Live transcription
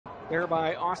there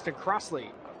by Austin Crossley.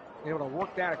 Able to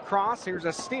work that across. Here's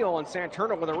a steal, and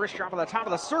Santurno with a wrist shot on the top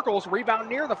of the circles. Rebound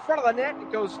near the front of the net. It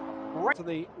goes right to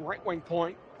the right wing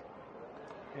point.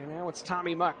 And now it's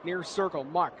Tommy Muck near circle.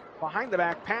 Muck behind the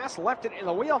back pass, left it in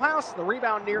the wheelhouse. The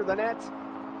rebound near the net.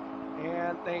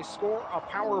 And they score a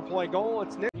power play goal.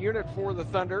 It's Nick unit for the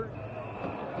Thunder.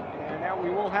 And now we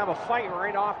will have a fight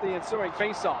right off the ensuing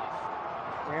faceoff.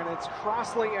 And it's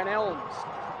Crossley and Elms.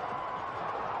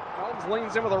 Elms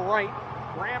leans in with the right,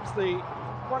 grabs the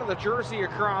front of the jersey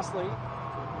of Crossley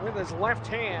with his left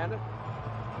hand.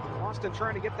 Austin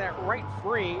trying to get that right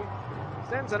free.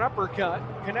 Sends an uppercut,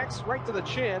 connects right to the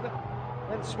chin,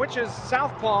 then switches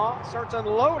southpaw, starts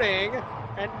unloading,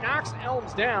 and knocks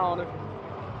Elms down.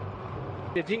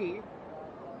 D.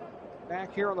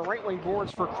 Back here on the right wing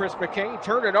boards for Chris McKay.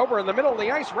 Turned it over in the middle of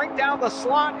the ice, right down the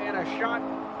slot, and a shot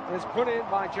is put in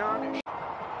by John.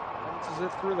 Bounces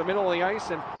it through the middle of the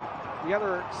ice, and the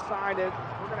other side,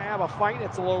 we're going to have a fight.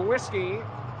 It's Lewinsky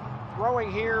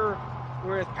throwing here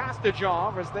with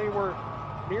Pastujov as they were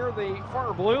near the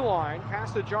far blue line.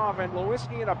 Pastujov and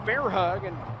Lewinsky in a bear hug,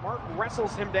 and Mark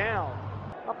wrestles him down.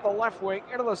 Up the left wing,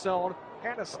 into the zone.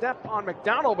 Had a step on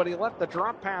McDonald, but he let the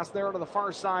drop pass there to the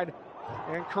far side.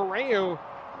 And Carreau,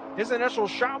 his initial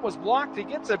shot was blocked. He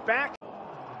gets it back.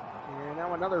 And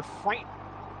now another fight.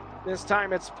 This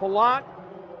time it's Palat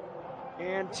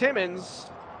and Timmons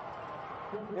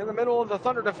in the middle of the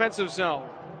Thunder defensive zone.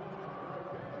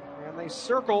 And they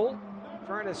circle,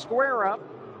 trying to square up.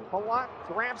 Palat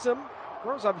grabs him,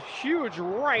 throws a huge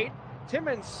right.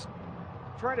 Timmons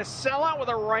trying to sell out with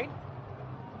a right.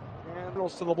 And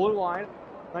goes to the blue line.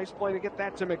 Nice play to get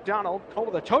that to McDonald. Cole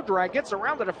with a toe drag, gets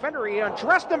around the defender. He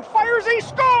undressed him, fires, he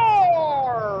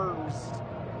scores!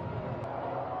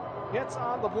 Gets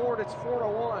on the board, it's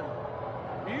 4-1.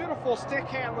 Beautiful stick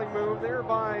handling move there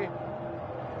by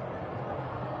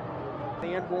the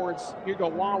inboards. Hugo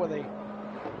Waugh with a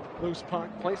loose puck.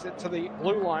 Place it to the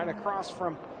blue line across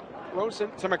from Rosen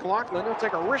to McLaughlin. He'll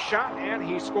take a wrist shot, and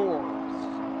he scores.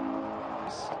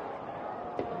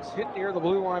 He's hit near the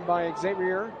blue line by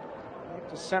Xavier. Right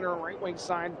to center, right wing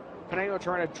side. Pineo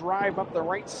trying to drive up the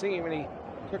right seam, and he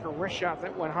took a wrist shot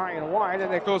that went high and wide,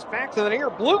 and it goes back to the near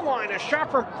blue line. A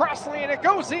shot from Crossley, and it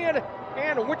goes in,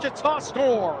 and Wichita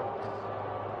scores.